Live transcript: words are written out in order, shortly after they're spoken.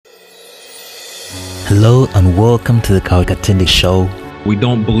Hello and welcome to the Kawakatindi Show. We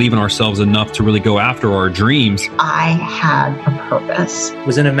don't believe in ourselves enough to really go after our dreams. I had a purpose.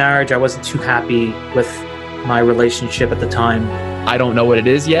 Was in a marriage. I wasn't too happy with my relationship at the time. I don't know what it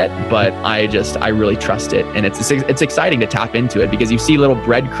is yet, but I really trust it. And it's exciting to tap into it because you see little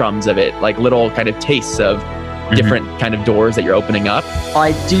breadcrumbs of it, like little kind of tastes of different kind of doors that you're opening up.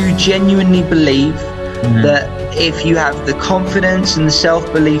 I do genuinely believe that if you have the confidence and the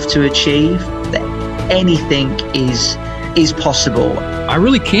self-belief to achieve, that anything is possible. I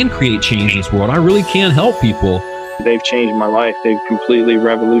really can create change in this world. I really can help people. They've changed my life. They've completely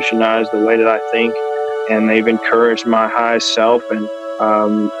revolutionized the way that I think, and they've encouraged my highest self. And,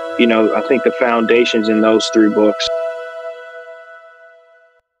 I think the foundation's in those three books.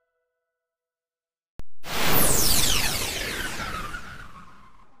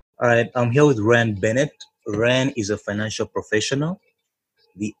 All right, I'm here with Bennett. Ren is a financial professional,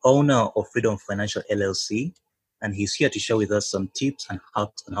 the owner of Freedom Financial LLC, and he's here to share with us some tips on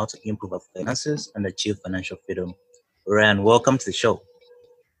how to improve our finances and achieve financial freedom. Ren, welcome to the show.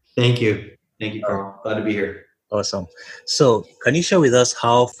 Thank you. Thank you, Carl. Glad to be here. Awesome. So can you share with us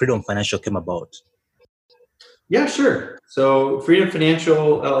how Freedom Financial came about? Yeah, sure. So Freedom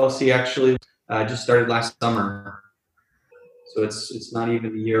Financial LLC actually just started last summer. So it's not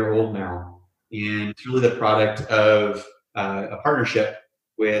even a year old now. And it's really the product of a partnership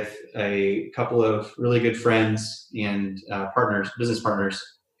with a couple of really good friends and business partners,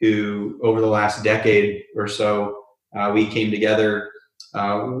 who over the last decade or so, we came together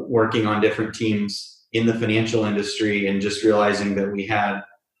working on different teams in the financial industry and just realizing that we had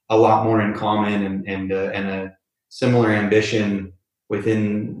a lot more in common and a similar ambition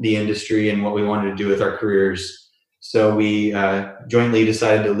within the industry and what we wanted to do with our careers. So we jointly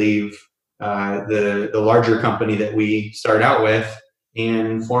decided to leave the larger company that we started out with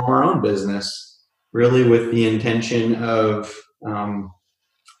and form our own business, really with the intention of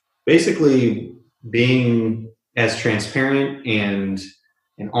basically being as transparent and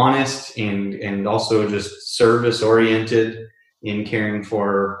honest and also just service oriented in caring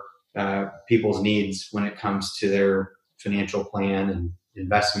for people's needs when it comes to their financial plan and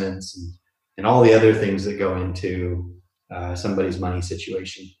investments and all the other things that go into somebody's money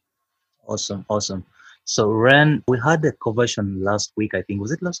situation. Awesome. So Ren, we had a conversion last week, I think.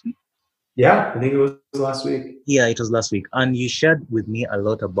 Was it last week? Yeah, I think it was last week. Yeah, it was last week. And you shared with me a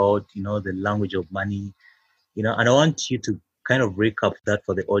lot about, the language of money, and I want you to kind of recap that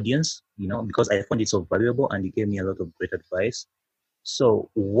for the audience, because I found it so valuable and you gave me a lot of great advice. So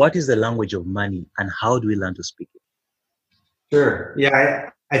what is the language of money and how do we learn to speak it? Sure. Yeah,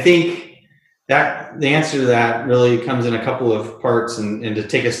 I think that the answer to that really comes in a couple of parts. And to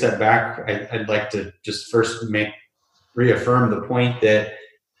take a step back, I'd like to just first reaffirm the point that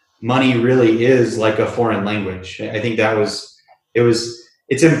money really is like a foreign language. I think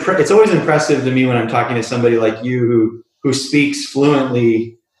it's always impressive to me when I'm talking to somebody like you who speaks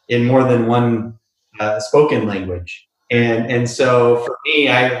fluently in more than one spoken language. And so for me,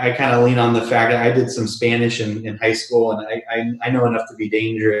 I kind of lean on the fact that I did some Spanish in high school, and I know enough to be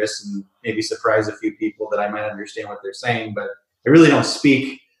dangerous and maybe surprise a few people that I might understand what they're saying, but I really don't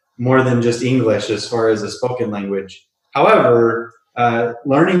speak more than just English as far as a spoken language. However,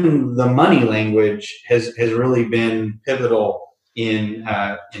 learning the money language has really been pivotal in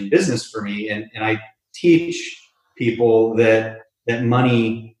business for me, and I teach people that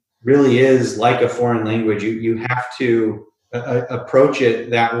money really is like a foreign language. You have to approach it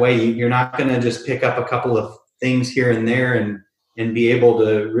that way. You're not going to just pick up a couple of things here and there and be able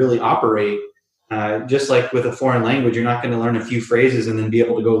to really operate. Just like with a foreign language, you're not going to learn a few phrases and then be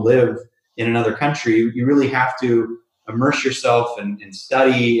able to go live in another country. You really have to immerse yourself and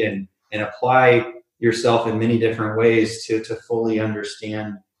study and apply yourself in many different ways to fully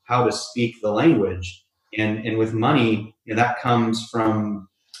understand how to speak the language. And with money, that comes from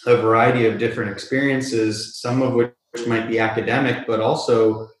a variety of different experiences, some of which might be academic, but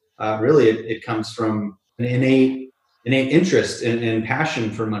also really it comes from an innate interest and passion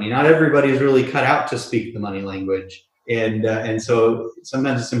for money. Not everybody is really cut out to speak the money language. And so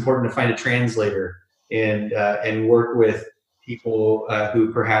sometimes it's important to find a translator and work with people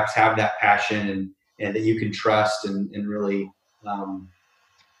who perhaps have that passion and that you can trust and really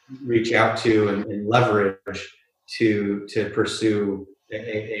reach out to and leverage to pursue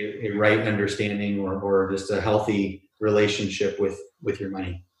a right understanding or just a healthy relationship with your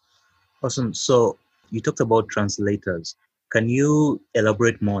money. Awesome. So you talked about translators. Can you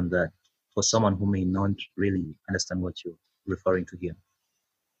elaborate more on that for someone who may not really understand what you're referring to here?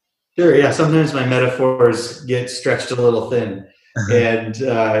 Sure. Yeah. Sometimes my metaphors get stretched a little thin, and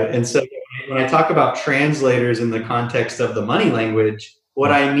so when I talk about translators in the context of the money language,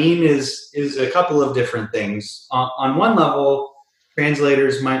 what I mean is a couple of different things. On one level,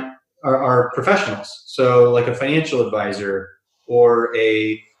 translators are professionals. So like a financial advisor or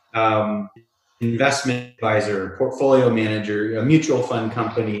a investment advisor, portfolio manager, a mutual fund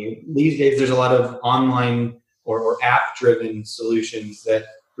company. These days, there's a lot of online or app-driven solutions that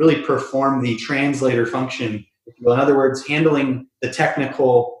really perform the translator function. In other words, handling the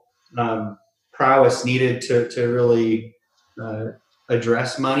technical prowess needed to really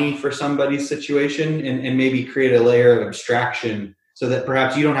address money for somebody's situation and maybe create a layer of abstraction so that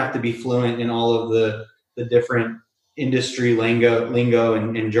perhaps you don't have to be fluent in all of the different industry lingo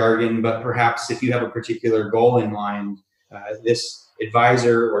and jargon, but perhaps if you have a particular goal in mind, this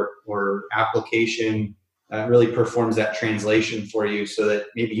advisor or application really performs that translation for you so that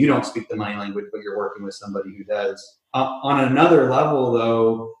maybe you don't speak the money language, but you're working with somebody who does. On another level,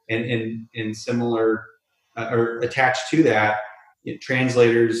 though, and similar or attached to that,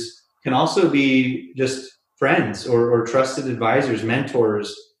 translators can also be just friends or trusted advisors,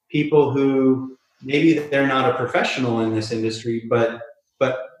 mentors, people who maybe they're not a professional in this industry, but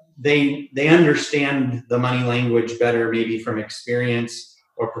they understand the money language better, maybe from experience,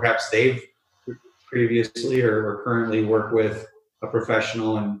 or perhaps they've previously or currently work with a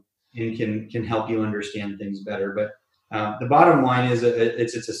professional and can help you understand things better. But the bottom line is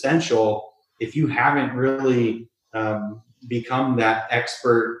it's essential if you haven't really become that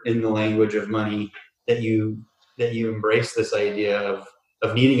expert in the language of money that you embrace this idea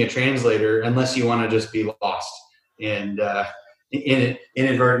of needing a translator, unless you want to just be lost and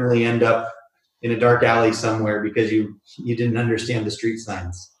inadvertently end up in a dark alley somewhere because you didn't understand the street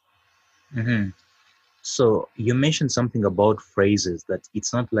signs. Mm-hmm. So you mentioned something about phrases, that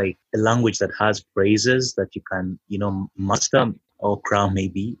it's not like a language that has phrases that you can, master or cram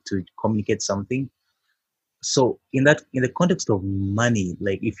maybe to communicate something. So in the context of money,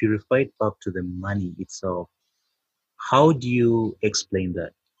 like if you refer it back to the money itself, how do you explain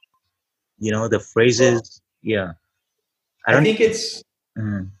that? The phrases, yeah. I think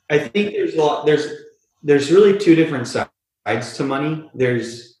there's a lot. There's really two different sides to money.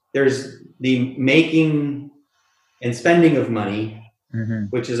 There's the making and spending of money,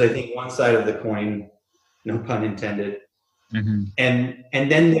 which is, I think, one side of the coin, no pun intended. And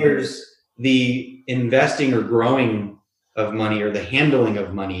then there's the investing or growing of money or the handling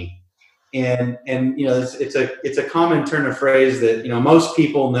of money. And it's a common turn of phrase that most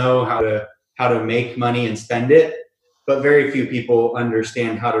people know how to make money and spend it, but very few people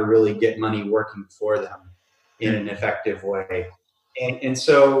understand how to really get money working for them in an effective way. And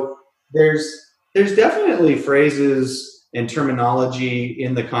so there's definitely phrases and terminology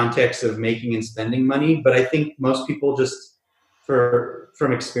in the context of making and spending money, but I think most people just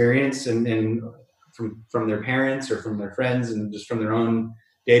from experience and from their parents or from their friends and just from their own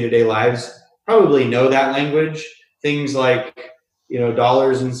day-to-day lives probably know that language. Things like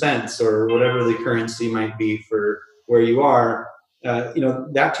dollars and cents or whatever the currency might be for where you are.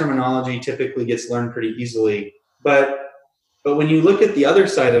 That terminology typically gets learned pretty easily. But when you look at the other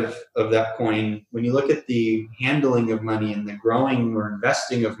side of that coin, when you look at the handling of money and the growing or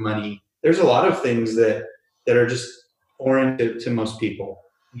investing of money, there's a lot of things that are just foreign to most people.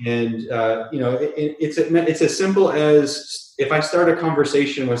 And it's as simple as if I start a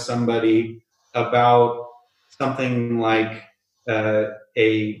conversation with somebody about something like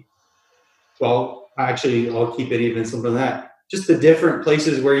actually, I'll keep it even simpler than that. Just the different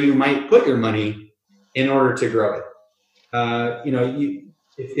places where you might put your money in order to grow it.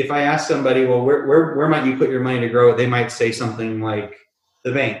 If I ask somebody, well, where might you put your money to grow it? They might say something like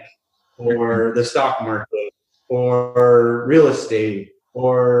the bank or the stock market or real estate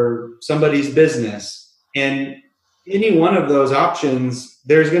or somebody's business. And any one of those options,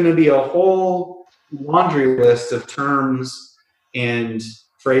 there's going to be a whole laundry list of terms and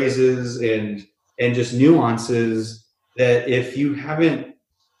phrases and just nuances that if you haven't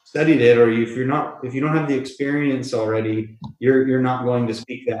studied it, or if you don't have the experience already, you're not going to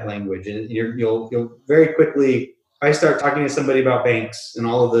speak that language, and you'll very quickly. If I start talking to somebody about banks and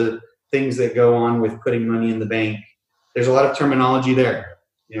all of the things that go on with putting money in the bank, there's a lot of terminology there.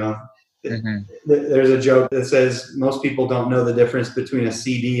 There's a joke that says most people don't know the difference between a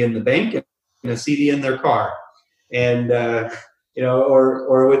CD in the bank and a CD in their car, and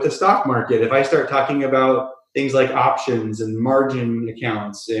or with the stock market. If I start talking about things like options and margin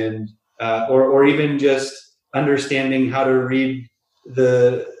accounts and or even just understanding how to read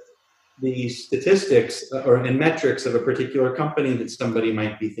the statistics and metrics of a particular company that somebody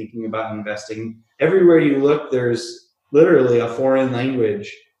might be thinking about investing. Everywhere you look, there's literally a foreign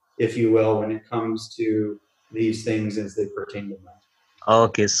language. if you will, when it comes to these things as they pertain to money.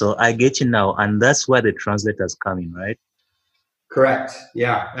 Okay, so I get you now, and that's where the translators come in, right? Correct.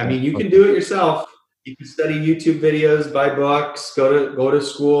 Yeah. I mean, you can Okay. do it yourself. You can study YouTube videos, buy books, go to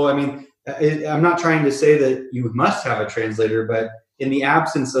school. I mean, I'm not trying to say that you must have a translator, but in the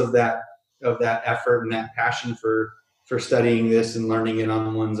absence of that effort and that passion for studying this and learning it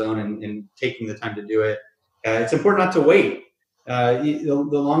on one's own and taking the time to do it, it's important not to wait.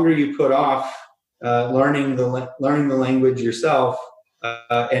 The longer you put off learning the language yourself,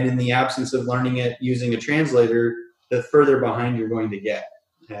 and in the absence of learning it using a translator, the further behind you're going to get.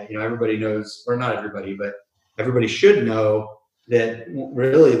 Everybody knows, or not everybody, but everybody should know that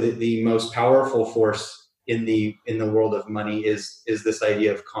really the most powerful force in the world of money is this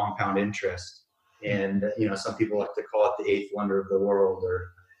idea of compound interest. And some people like to call it the eighth wonder of the world,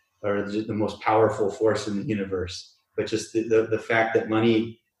 or the most powerful force in the universe. But just the fact that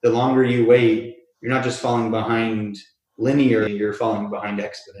money, the longer you wait, you're not just falling behind linearly, you're falling behind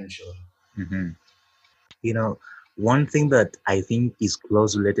exponentially. Mm-hmm. One thing that I think is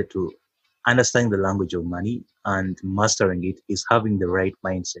close related to understanding the language of money and mastering it is having the right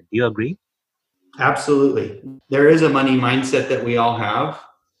mindset. Do you agree? Absolutely. There is a money mindset that we all have.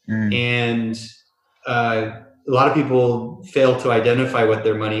 Mm. And a lot of people fail to identify what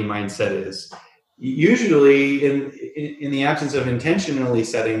their money mindset is. Usually, in the absence of intentionally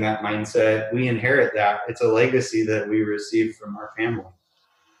setting that mindset, we inherit that. It's a legacy that we receive from our family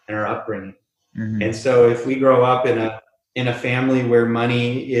and our upbringing. Mm-hmm. And so, if we grow up in a family where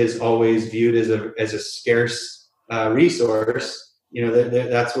money is always viewed as a scarce resource,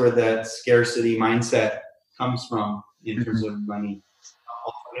 that's where that scarcity mindset comes from in terms of money.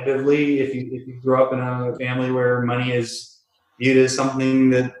 Alternatively, if you grow up in a family where money is viewed as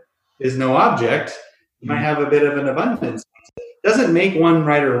something that is no object, you might have a bit of an abundance. Doesn't make one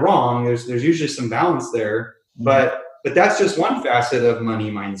right or wrong. There's usually some balance there, but that's just one facet of money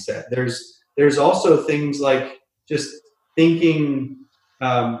mindset. There's also things like just thinking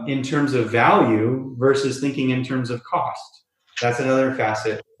in terms of value versus thinking in terms of cost. That's another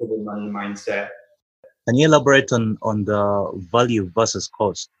facet of the money mindset. Can you elaborate on the value versus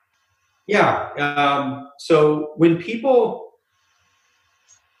cost? Yeah. So when people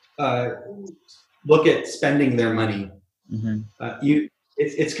look at spending their money,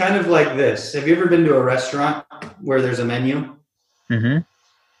 it's kind of like this. Have you ever been to a restaurant where there's a menu? Mm-hmm.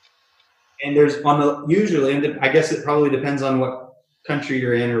 And there's usually, and I guess it probably depends on what country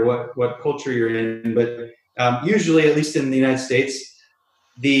you're in or what culture you're in, but usually, at least in the United States,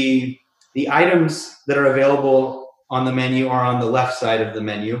 the items that are available on the menu are on the left side of the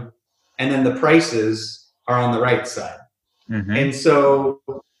menu, and then the prices are on the right side. Mm-hmm. And so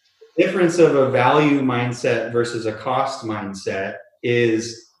the difference of a value mindset versus a cost mindset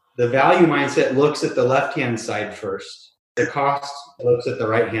is the value mindset looks at the left-hand side first. The cost looks at the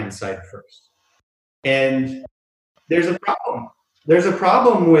right-hand side first. And there's a problem. There's a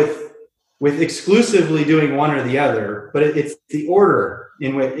problem with exclusively doing one or the other, but it's the order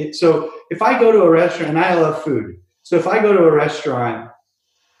in which. So if I go to a restaurant, and I love food, so if I go to a restaurant,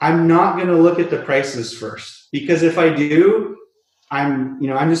 I'm not going to look at the prices first, because if I do, I'm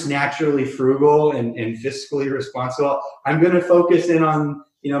just naturally frugal and fiscally responsible. I'm going to focus in on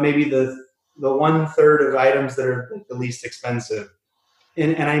maybe the 1/3 of items that are the least expensive.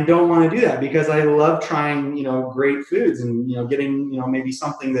 And I don't want to do that because I love trying, great foods and, getting, maybe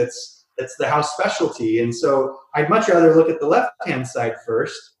something that's the house specialty. And so I'd much rather look at the left-hand side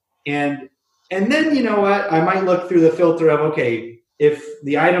first. And then, you know what, I might look through the filter of, okay, if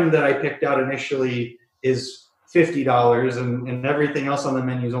the item that I picked out initially is $50 and everything else on the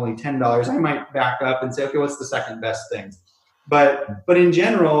menu is only $10, I might back up and say, okay, what's the second best thing? But in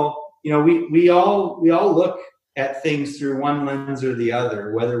general, we all look at things through one lens or the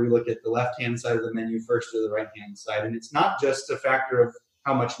other, whether we look at the left-hand side of the menu first or the right-hand side. And it's not just a factor of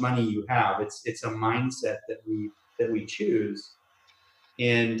how much money you have. It's a mindset that we choose.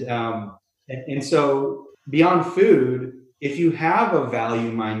 And so beyond food, if you have a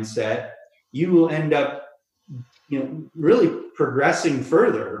value mindset, you will end up really progressing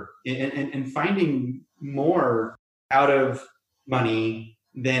further and finding more out of money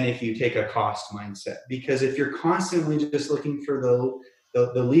than if you take a cost mindset. Because if you're constantly just looking for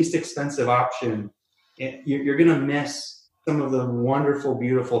the least expensive option, you're going to miss some of the wonderful,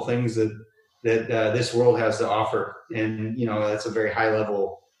 beautiful things that this world has to offer. And that's a very high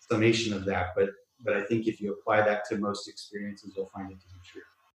level summation of that. But I think if you apply that to most experiences, you'll find it to be true.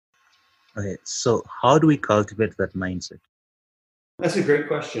 Okay, so how do we cultivate that mindset? That's a great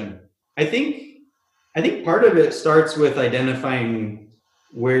question. I think part of it starts with identifying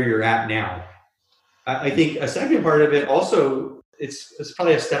where you're at now. I think a second part of it also, it's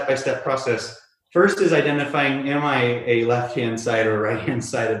probably a step-by-step process. First is identifying, am I a left-hand side or right-hand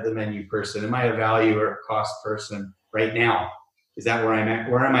side of the menu person? Am I a value or a cost person right now? Is that where I'm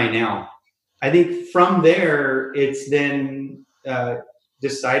at? Where am I now? I think from there, it's then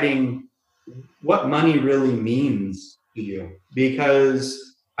deciding what money really means to you.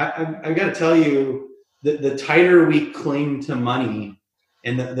 Because I've got to tell you, the tighter we cling to money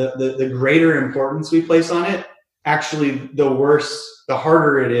and the greater importance we place on it, actually the worse, the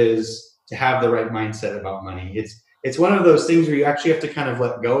harder it is to have the right mindset about money. It's one of those things where you actually have to kind of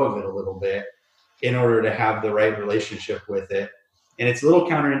let go of it a little bit in order to have the right relationship with it. And it's a little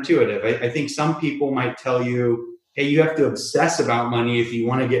counterintuitive. I think some people might tell you, hey, you have to obsess about money if you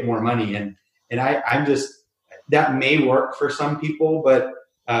want to get more money. And I'm just, that may work for some people, but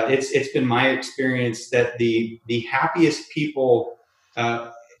it's been my experience that the happiest people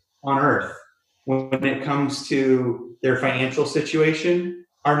on earth, when it comes to their financial situation,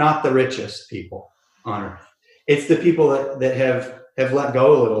 are not the richest people on earth. It's the people that have let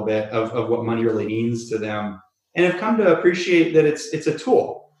go a little bit of what money really means to them, and have come to appreciate that it's a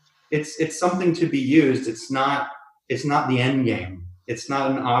tool. It's something to be used. It's not the end game. It's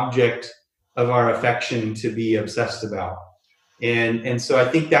not an object of our affection to be obsessed about. And so I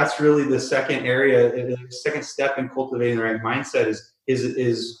think that's really the second area, the second step in cultivating the right mindset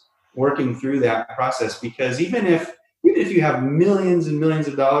is working through that process. Because even if you have millions and millions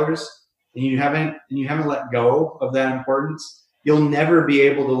of dollars and you haven't let go of that importance, you'll never be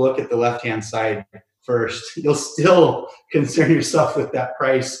able to look at the left-hand side first. You'll still concern yourself with that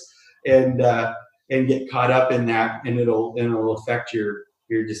price and get caught up in that, and it'll affect your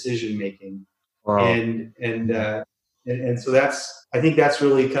decision making. Wow. And so I think that's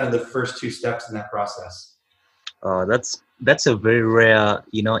really kind of the first two steps in that process. That's a very rare, a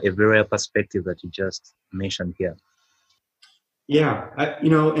very rare perspective that you just mentioned here. Yeah,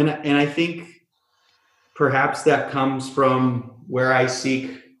 and I think perhaps that comes from where I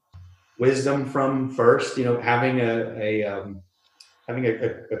seek wisdom from first. Having a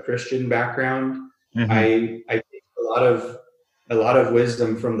Christian background, Mm-hmm. I take a lot of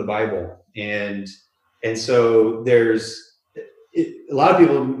wisdom from the Bible, and so a lot of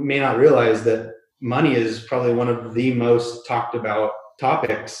people may not realize that money is probably one of the most talked about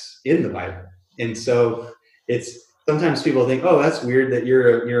topics in the Bible. And so it's sometimes people think, oh, that's weird that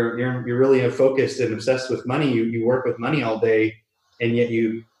you're really focused and obsessed with money. You work with money all day, and yet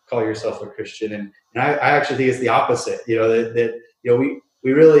you call yourself a Christian. And I actually think it's the opposite. We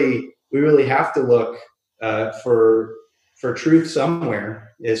really have to look for truth somewhere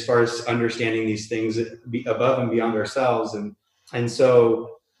as far as understanding these things above and beyond ourselves. And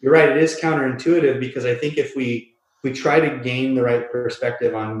so you're right, it is counterintuitive, because I think if we try to gain the right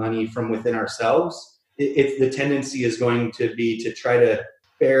perspective on money from within ourselves, the tendency is going to be to try to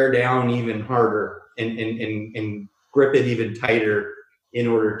bear down even harder and grip it even tighter in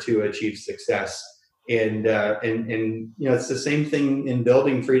order to achieve success. And it's the same thing in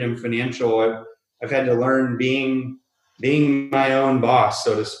building Freedom Financial. I've had to learn being my own boss,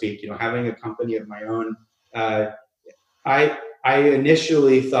 so to speak. Having a company of my own. I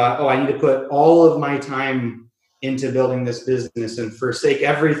initially thought, I need to put all of my time into building this business and forsake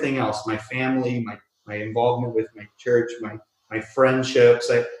everything else, my family, my involvement with my church, my friendships.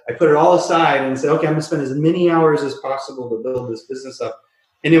 I put it all aside and said, okay, I'm going to spend as many hours as possible to build this business up.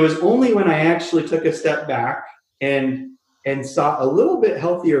 And it was only when I actually took a step back and saw a little bit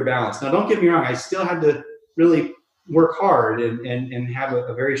healthier balance. Now, don't get me wrong, I still had to really work hard and have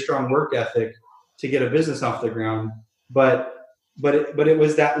a very strong work ethic to get a business off the ground. But it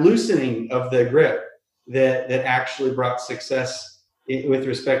was that loosening of the grip that actually brought success with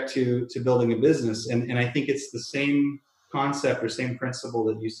respect to building a business. And I think it's the same concept or same principle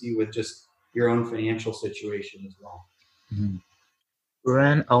that you see with just your own financial situation as well. Mm-hmm.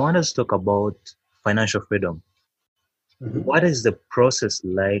 Ren, I want us to talk about financial freedom. Mm-hmm. What is the process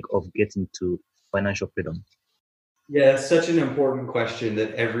like of getting to financial freedom? Yeah, it's such an important question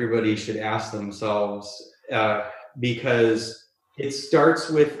that everybody should ask themselves, because it starts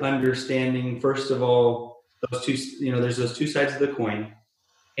with understanding, first of all, those two, there's those two sides of the coin,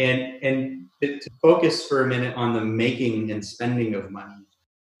 and to focus for a minute on the making and spending of money.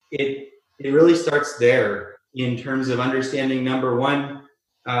 It really starts there in terms of understanding, number one,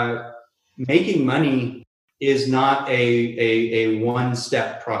 making money is not a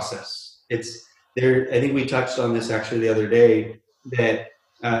one-step process. It's there. I think we touched on this actually the other day, that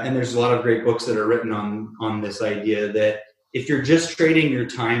and there's a lot of great books that are written on this idea that if you're just trading your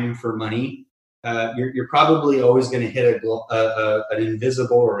time for money, you're probably always going to hit an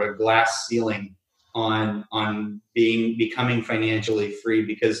invisible or a glass ceiling on becoming financially free,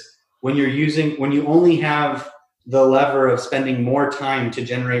 because when you only have the lever of spending more time to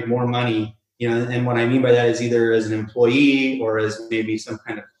generate more money, and what I mean by that is either as an employee or as maybe some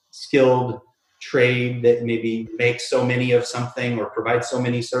kind of skilled trade that maybe makes so many of something or provides so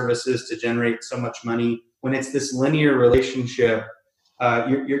many services to generate so much money. When it's this linear relationship,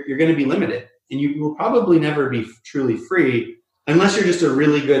 you're going to be limited, and you will probably never be truly free unless you're just a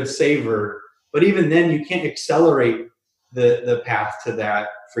really good saver. But even then, you can't accelerate the path to that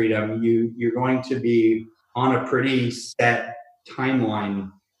freedom. You're going to be on a pretty set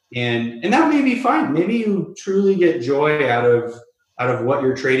timeline, and that may be fine. Maybe you truly get joy out of what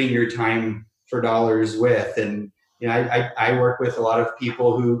you're trading your time for dollars with. And I work with a lot of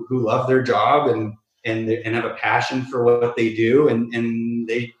people who love their job and have a passion for what they do, and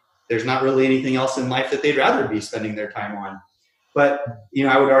there's not really anything else in life that they'd rather be spending their time on. But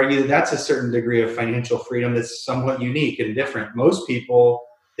I would argue that that's a certain degree of financial freedom that's somewhat unique and different. Most people,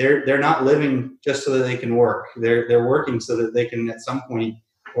 they're not living just so that they can work. They're working so that they can at some point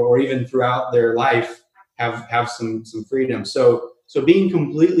or even throughout their life have some freedom. So being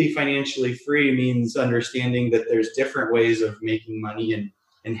completely financially free means understanding that there's different ways of making money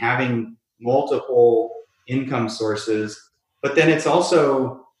and having multiple income sources. But then it's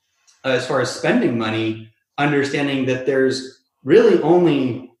also, as far as spending money, understanding that there's really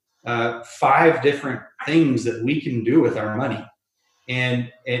only 5 different things that we can do with our money.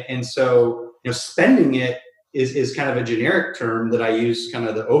 And so spending it is kind of a generic term that I use, kind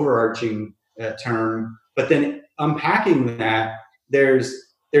of the overarching term. But then unpacking that, there's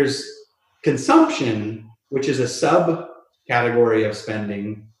consumption, which is a subcategory of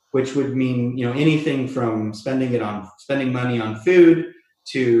spending, which would mean anything from spending money on food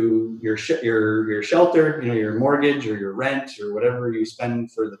to your shelter, your mortgage or your rent or whatever you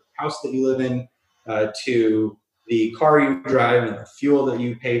spend for the house that you live in, to the car you drive and the fuel that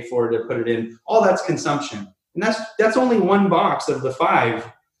you pay for to put it in. All that's consumption, and that's only one box of the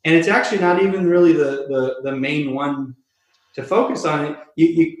 5, and it's actually not even really the main one to focus on.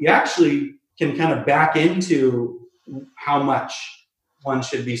 It you actually can kind of back into how much one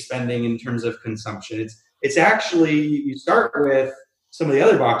should be spending in terms of consumption. It's actually, you start with some of the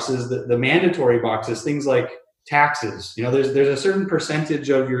other boxes, the mandatory boxes, things like taxes. There's a certain percentage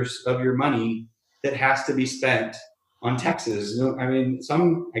of your money that has to be spent on taxes. I mean,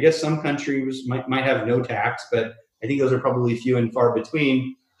 I guess some countries might have no tax, but I think those are probably few and far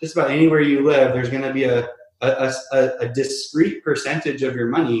between. Just about anywhere you live, there's going to be a discrete percentage of your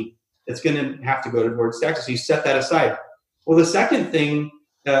money that's going to have to go towards taxes. So you set that aside. Well, the second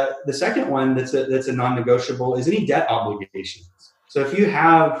one that's a non-negotiable is any debt obligations. So if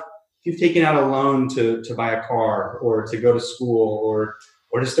you've taken out a loan to buy a car or to go to school or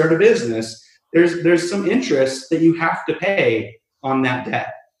to start a business, there's some interest that you have to pay on that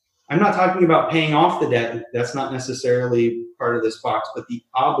debt. I'm not talking about paying off the debt. That's not necessarily part of this box, but the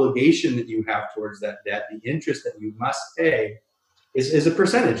obligation that you have towards that debt, the interest that you must pay, is a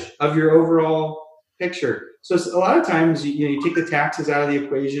percentage of your overall picture. So a lot of times, you take the taxes out of the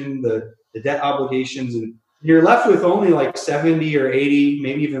equation, the debt obligations, and you're left with only like 70 or 80,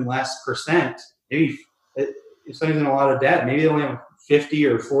 maybe even less percent. Maybe if somebody's in a lot of debt, maybe they only have 50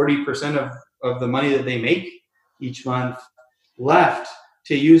 or 40% of the money that they make each month left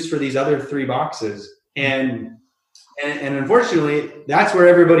to use for these other 3 boxes. And unfortunately, that's where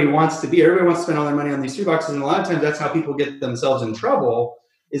everybody wants to be. Everybody wants to spend all their money on these 3 boxes. And a lot of times that's how people get themselves in trouble,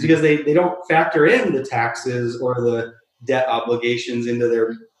 is because they don't factor in the taxes or the debt obligations into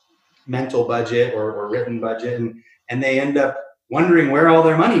their mental budget or written budget. And they end up wondering where all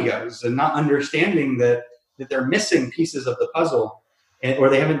their money goes and not understanding that they're missing pieces of the puzzle, or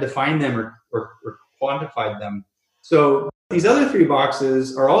they haven't defined them or quantified them. So these other 3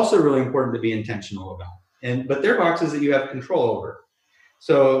 boxes are also really important to be intentional about. But they're boxes that you have control over.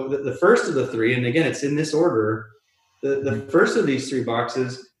 So the first of the 3, and again, it's in this order, the first of these 3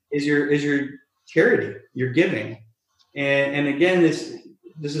 boxes is your charity, your giving. And again,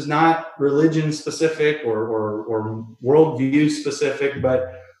 this is not religion specific or worldview specific,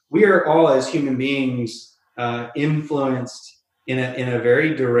 but we are all, as human beings, influenced in a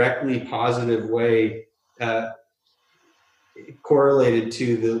very directly positive way, correlated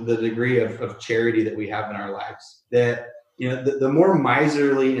to the degree of charity that we have in our lives. That the more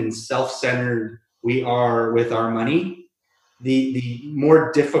miserly and self-centered we are with our money, the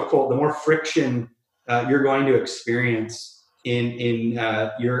more difficult, the more friction you're going to experience in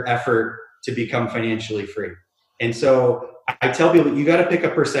your effort to become financially free. And so I tell people, you got to pick a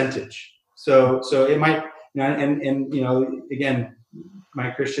percentage. So it might, and again,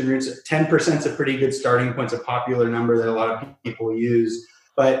 my Christian roots, 10% is a pretty good starting point. It's a popular number that a lot of people use,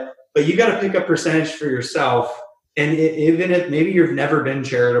 but you got to pick a percentage for yourself. And even if maybe you've never been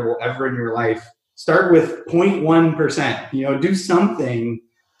charitable ever in your life, start with 0.1%, do something,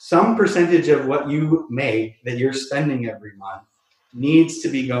 some percentage of what you make that you're spending every month needs to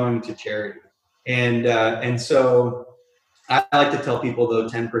be going to charity. And so I like to tell people, though,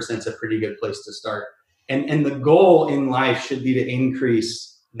 10% is a pretty good place to start. And the goal in life should be to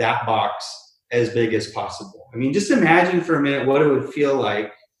increase that box as big as possible. I mean, just imagine for a minute what it would feel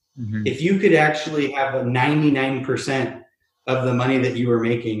like if you could actually have a 99% of the money that you were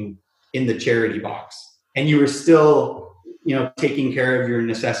making in the charity box, and you were still, taking care of your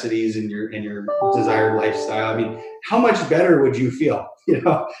necessities and your desired lifestyle. I mean, how much better would you feel?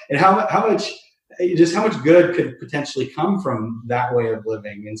 And how much good could potentially come from that way of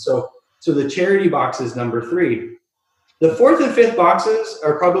living? And so the charity box is number 3. The 4th and 5th boxes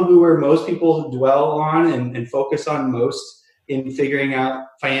are probably where most people dwell on and focus on most in figuring out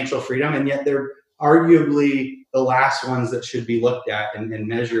financial freedom, and yet they're arguably the last ones that should be looked at and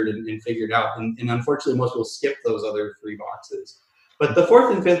measured and figured out. And unfortunately, most people skip those other 3 boxes. But the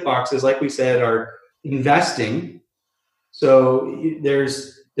 4th and 5th boxes, like we said, are investing. So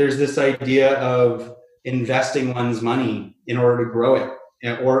there's this idea of investing one's money in order to grow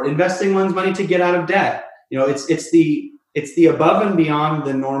it, or investing one's money to get out of debt. It's the above and beyond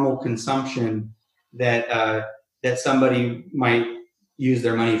the normal consumption that somebody might use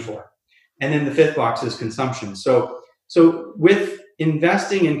their money for. And then the 5th box is consumption. So with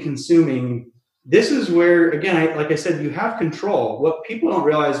investing and consuming, this is where, again, like I said, you have control. What people don't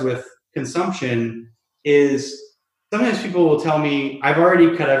realize with consumption is sometimes people will tell me, I've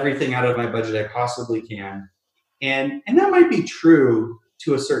already cut everything out of my budget I possibly can. And that might be true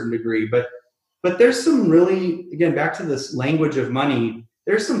to a certain degree, but there's some really, again, back to this language of money,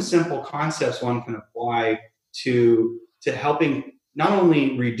 there's some simple concepts one can apply to helping not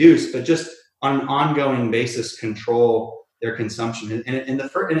only reduce, but just on an ongoing basis control their consumption. And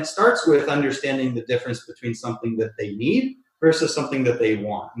it starts with understanding the difference between something that they need versus something that they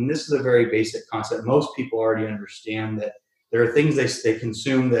want. And this is a very basic concept. Most people already understand that there are things they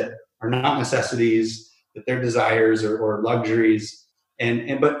consume that are not necessities, that they're desires or luxuries.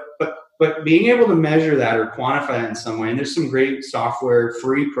 But being able to measure that or quantify that in some way, and there's some great software,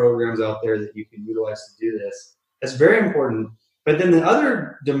 free programs out there that you can utilize to do this. That's very important. But then the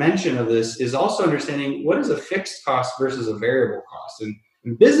other dimension of this is also understanding what is a fixed cost versus a variable cost.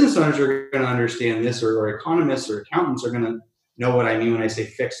 And business owners are going to understand this, or economists or accountants are going to know what I mean when I say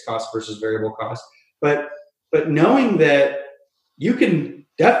fixed cost versus variable cost. But knowing that you can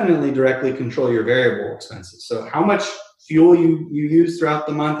definitely directly control your variable expenses. So how much fuel you use throughout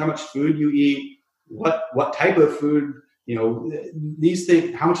the month, how much food you eat, what type of food, these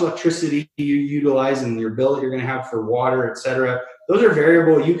things, how much electricity you utilize in your bill that you're going to have for water, etc. Those are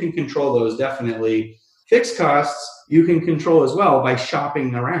variable. You can control those definitely. Fixed costs you can control as well by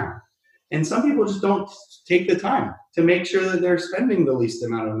shopping around. And some people just don't take the time to make sure that they're spending the least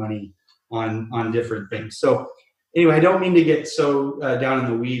amount of money on different things. So anyway, I don't mean to get so down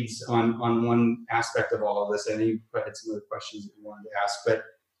in the weeds on one aspect of all of this. I know you had some other questions that you wanted to ask,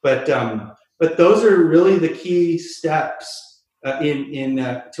 but those are really the key steps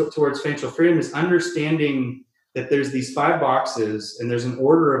towards financial freedom, is understanding that there's these 5 boxes and there's an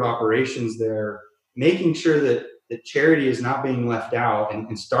order of operations there, making sure that charity is not being left out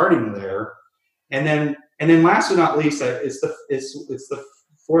and starting there. And then last but not least, it's the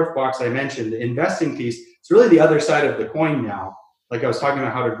 4th box I mentioned, the investing piece. It's really the other side of the coin now. Like I was talking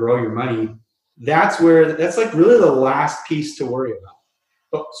about how to grow your money. That's like really the last piece to worry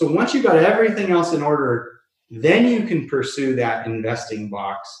about. So once you've got everything else in order, then you can pursue that investing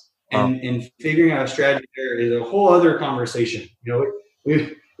box. And figuring out a strategy there is a whole other conversation.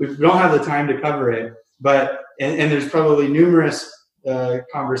 We don't have the time to cover it, but and there's probably numerous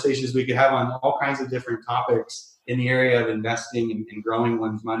conversations we could have on all kinds of different topics in the area of investing and growing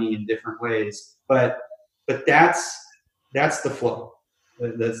one's money in different ways. But that's the flow.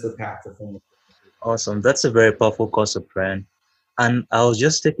 That's the path to flow. Awesome. That's a very powerful concept, Ryan. And I was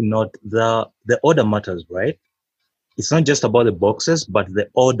just taking note, the order matters, right? It's not just about the boxes, but the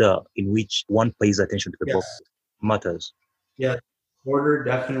order in which one pays attention to the boxes matters. Yeah, order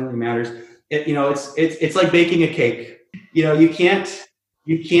definitely matters. It's like baking a cake. You can't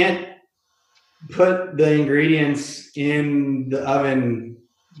put the ingredients in the oven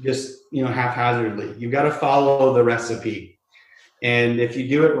just haphazardly. You've got to follow the recipe. And if you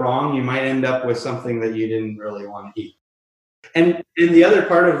do it wrong, you might end up with something that you didn't really want to eat. And the other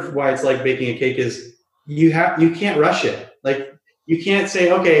part of why it's like baking a cake is you can't rush it. Like you can't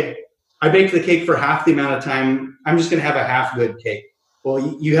say, okay, I baked the cake for half the amount of time. I'm just going to have a half good cake.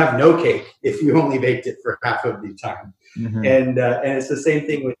 Well, you have no cake if you only baked it for half of the time. Mm-hmm. And it's the same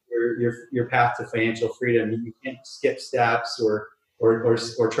thing with your path to financial freedom. You can't skip steps or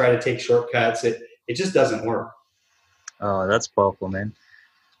try to take shortcuts. It just doesn't work. Oh, that's powerful, man.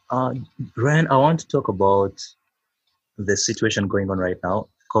 Ryan, I want to talk about the situation going on right now,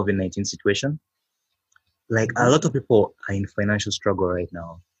 COVID-19 situation. Like a lot of people are in financial struggle right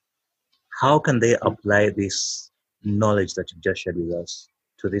now. How can they apply this knowledge that you've just shared with us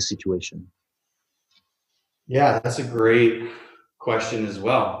to this situation? Yeah, that's a great question as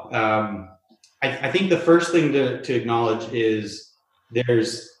well. I think the first thing to acknowledge is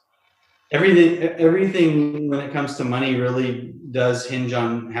there's everything when it comes to money really does hinge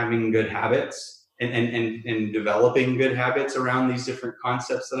on having good habits and developing good habits around these different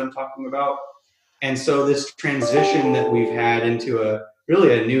concepts that I'm talking about. And so this transition that we've had into a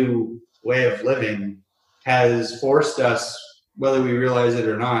new way of living has forced us, whether we realize it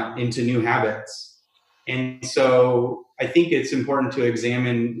or not, into new habits. And so I think it's important to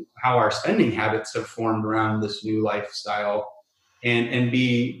examine how our spending habits have formed around this new lifestyle and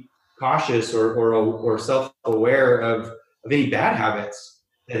be cautious or self-aware of any bad habits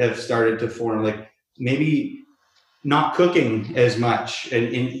that have started to form, like maybe not cooking as much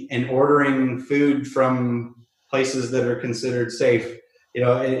and ordering food from places that are considered safe,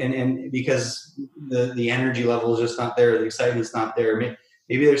 and because the energy level is just not there, the excitement's not there.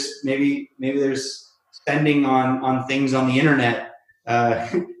 Maybe there's spending on things on the internet.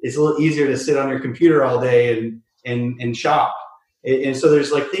 It's a little easier to sit on your computer all day and shop. And so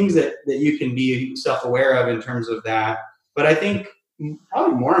there's like things that you can be self-aware of in terms of that. But I think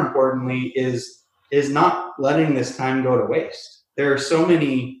probably more importantly is not letting this time go to waste. There are so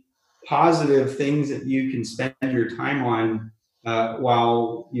many positive things that you can spend your time on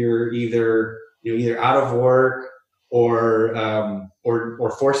while you're either out of work or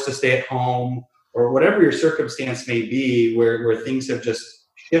forced to stay at home, or whatever your circumstance may be, where things have just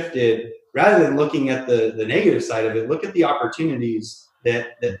shifted. Rather than looking at the negative side of it, look at the opportunities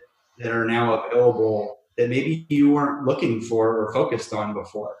that are now available that maybe you weren't looking for or focused on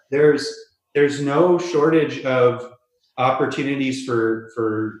before. There's no shortage of opportunities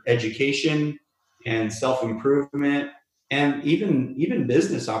for education and self-improvement and even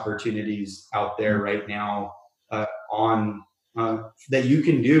business opportunities out there right now that you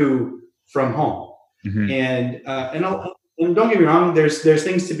can do from home. Mm-hmm. And don't get me wrong, there's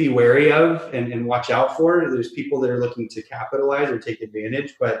things to be wary of and watch out for. There's people that are looking to capitalize or take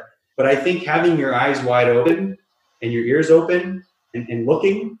advantage, but I think having your eyes wide open and your ears open and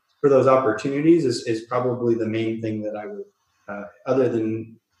looking for those opportunities is probably the main thing that I would, other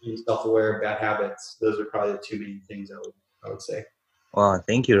than being self-aware of bad habits. Those are probably the two main things I would say. Wow,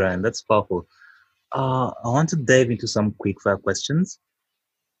 thank you, Ryan. That's powerful. I want to dive into some quick fire questions.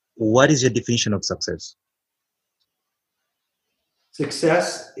 What is your definition of success?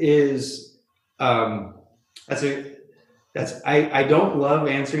 Success is I don't love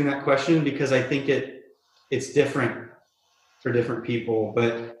answering that question because I think it's different for different people.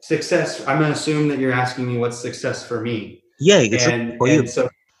 But success, I'm going to assume that you're asking me what's success for me. Yeah, it's for you. So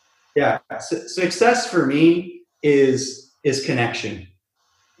yeah, success for me is connection,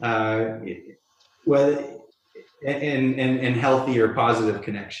 whether and healthy or positive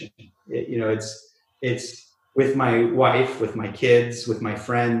connection. It's with my wife, with my kids, with my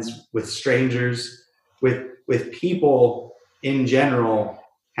friends, with strangers, with people in general,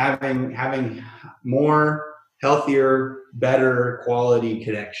 having more healthier, better quality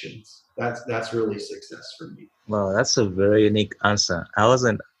connections. That's really success for me. Wow, that's a very unique answer. I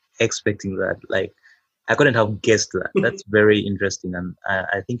wasn't expecting that. Like, I couldn't have guessed that. That's very interesting, and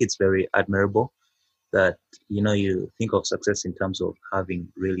I think it's very admirable that you think of success in terms of having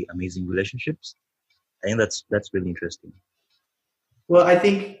really amazing relationships. I think that's really interesting. Well, I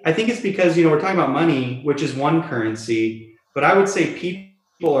think it's because we're talking about money, which is one currency, but I would say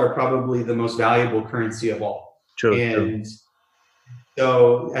people are probably the most valuable currency of all. True. And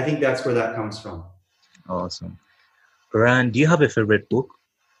so I think that's where that comes from. Awesome. Ryan, do you have a favorite book?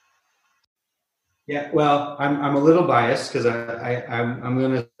 Yeah, well, I'm a little biased because I'm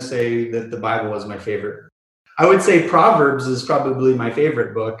going to say that the Bible is my favorite. I would say Proverbs is probably my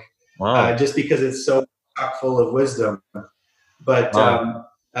favorite book. Wow. Just because it's so full of wisdom. But wow.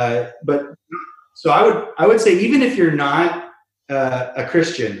 But so I would say even if you're not a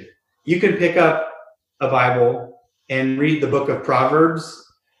Christian, you can pick up a Bible and read the book of Proverbs,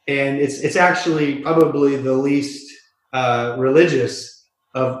 and it's actually probably the least religious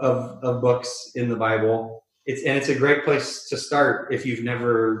of books in the Bible. It's a great place to start if you've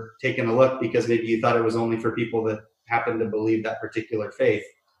never taken a look, because maybe you thought it was only for people that happen to believe that particular faith.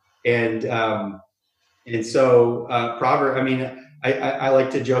 And so proverb. I mean, I like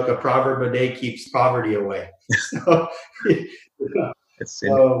to joke, a proverb a day keeps poverty away.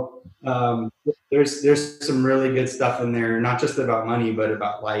 So there's some really good stuff in there, not just about money, but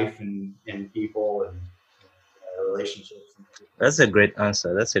about life and people and relationships. That's a great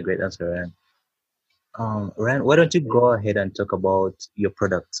answer. Ryan. Ryan, why don't you go ahead and talk about your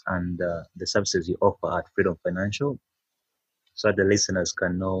products and the services you offer at Freedom Financial, so that the listeners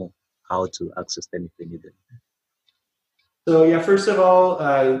can know how to access them if they need them. So yeah, first of all,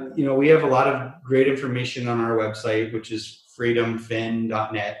 we have a lot of great information on our website, which is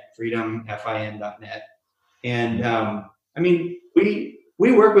freedomfin.net, freedomfin.net. And I mean, we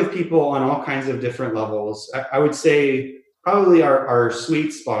work with people on all kinds of different levels. I would say probably our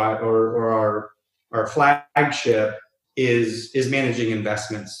sweet spot or our flagship is managing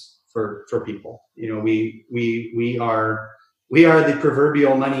investments for people. We are the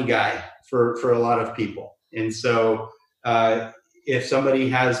proverbial money guy for a lot of people. And so if somebody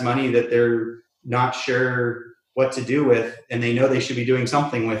has money that they're not sure what to do with, and they know they should be doing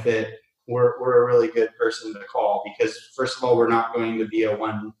something with it, we're a really good person to call, because first of all, we're not going to be a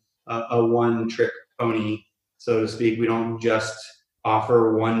one trick pony, so to speak. We don't just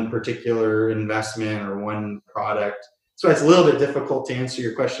offer one particular investment or one product. So it's a little bit difficult to answer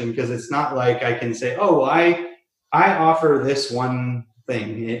your question, because it's not like I can say, oh, well, I offer this one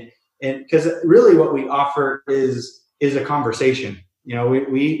thing. And because really what we offer is a conversation.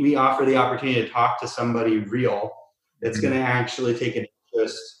 We offer the opportunity to talk to somebody real that's going to actually take an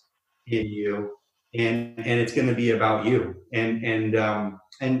interest in you, and it's going to be about you. And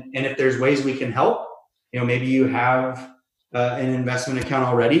if there's ways we can help, maybe you have an investment account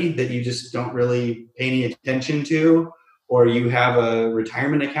already that you just don't really pay any attention to, or you have a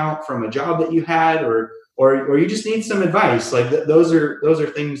retirement account from a job that you had, or you just need some advice. Like those are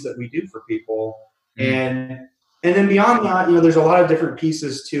things that we do for people. And then beyond that, there's a lot of different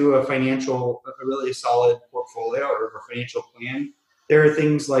pieces to a really solid portfolio or financial plan. There are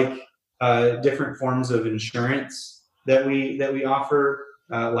things like different forms of insurance that we offer,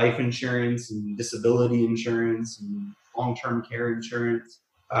 life insurance and disability insurance and long-term care insurance,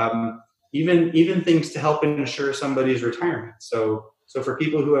 even things to help ensure somebody's retirement. So for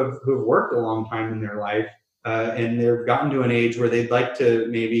people who have worked a long time in their life and they've gotten to an age where they'd like to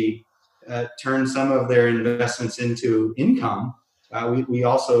maybe turn some of their investments into income, we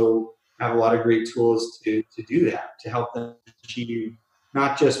also have a lot of great tools to do that, to help them achieve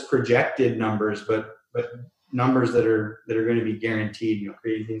not just projected numbers, but numbers that are going to be guaranteed.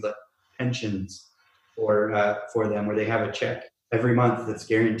 Creating things like pensions for them, where they have a check every month that's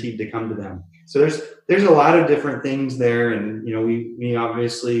guaranteed to come to them. So there's a lot of different things there, and we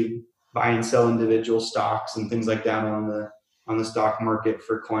obviously buy and sell individual stocks and things like that on the stock market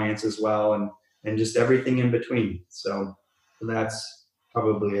for clients as well, and just everything in between. So that's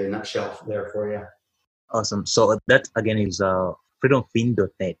probably a nutshell there for you. Awesome. So that again is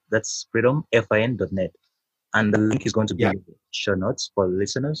freedomfin.net. That's freedomfin.net. And the link is going to be in the show notes for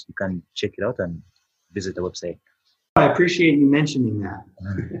listeners. You can check it out and visit the website. I appreciate you mentioning that.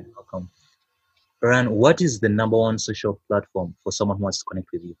 Welcome. Ryan, what is the number one social platform for someone who wants to connect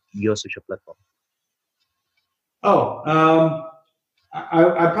with you? Your social platform?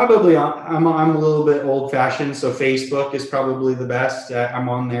 I'm a little bit old fashioned, so Facebook is probably the best. I'm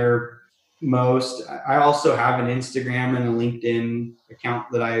on there most. I also have an Instagram and a LinkedIn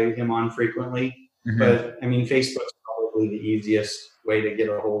account that I am on frequently. Mm-hmm. But I mean, Facebook's probably the easiest way to get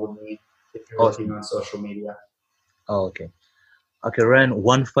a hold of me if you're looking on social media. Oh, okay. Okay, Ryan,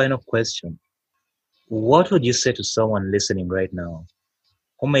 one final question. What would you say to someone listening right now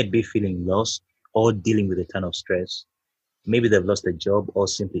who might be feeling lost or dealing with a ton of stress? Maybe they've lost a job or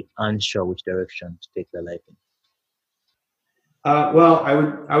simply unsure which direction to take their life in. Well,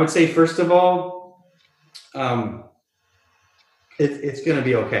 I would say, first of all, it's going to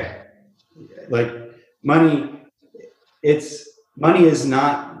be okay. Like money is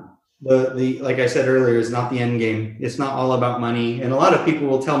not the like I said earlier, is not the end game. It's not all about money. And a lot of people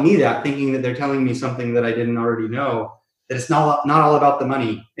will tell me that, thinking that they're telling me something that I didn't already know, that it's not all about the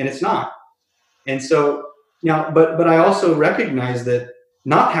money, and it's not. And so now, but I also recognize that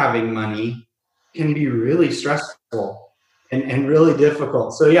not having money can be really stressful and really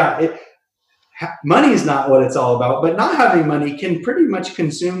difficult. So yeah, money is not what it's all about, but not having money can pretty much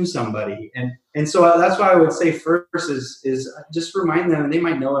consume somebody. And so that's why I would say first is just remind them, and they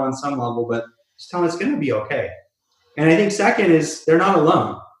might know it on some level, but just tell them it's going to be okay. And I think second is they're not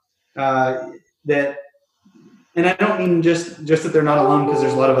alone. And I don't mean just that they're not alone because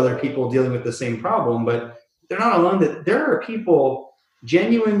there's a lot of other people dealing with the same problem, but they're not alone, that there are people,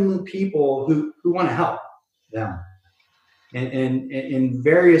 genuine people who want to help them in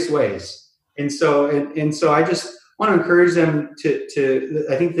various ways. And so I just want to encourage them to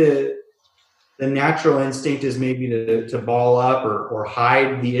I think the natural instinct is maybe to ball up or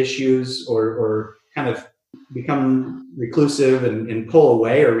hide the issues or kind of become reclusive and pull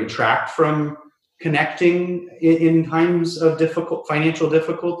away or retract from connecting in times of financial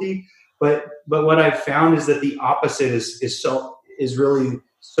difficulty. But what I've found is that the opposite is really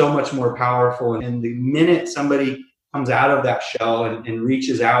so much more powerful. And the minute somebody comes out of that shell and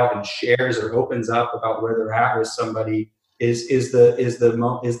reaches out and shares or opens up about where they're at with somebody is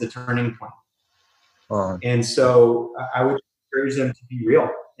the turning point. And so I would encourage them to be real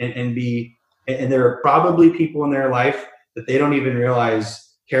and there are probably people in their life that they don't even realize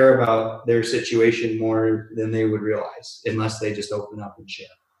care about their situation more than they would realize unless they just open up and share.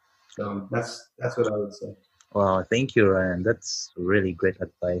 So that's what I would say. Wow, thank you, Ryan. That's really great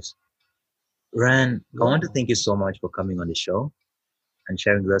advice. Ryan, I want to thank you so much for coming on the show and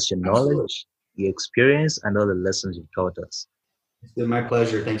sharing with us your knowledge, your experience, and all the lessons you've taught us. It's been my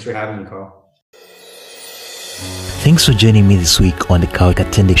pleasure. Thanks for having me, Carl. Thanks for joining me this week on the Kawik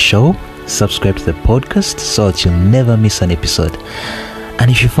Atende Show. Subscribe to the podcast so that you'll never miss an episode. And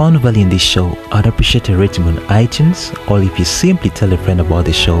if you found value in this show, I'd appreciate a rating on iTunes, or if you simply tell a friend about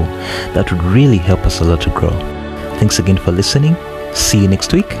the show, that would really help us a lot to grow. Thanks again for listening. See you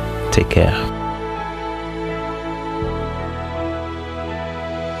next week. Take care.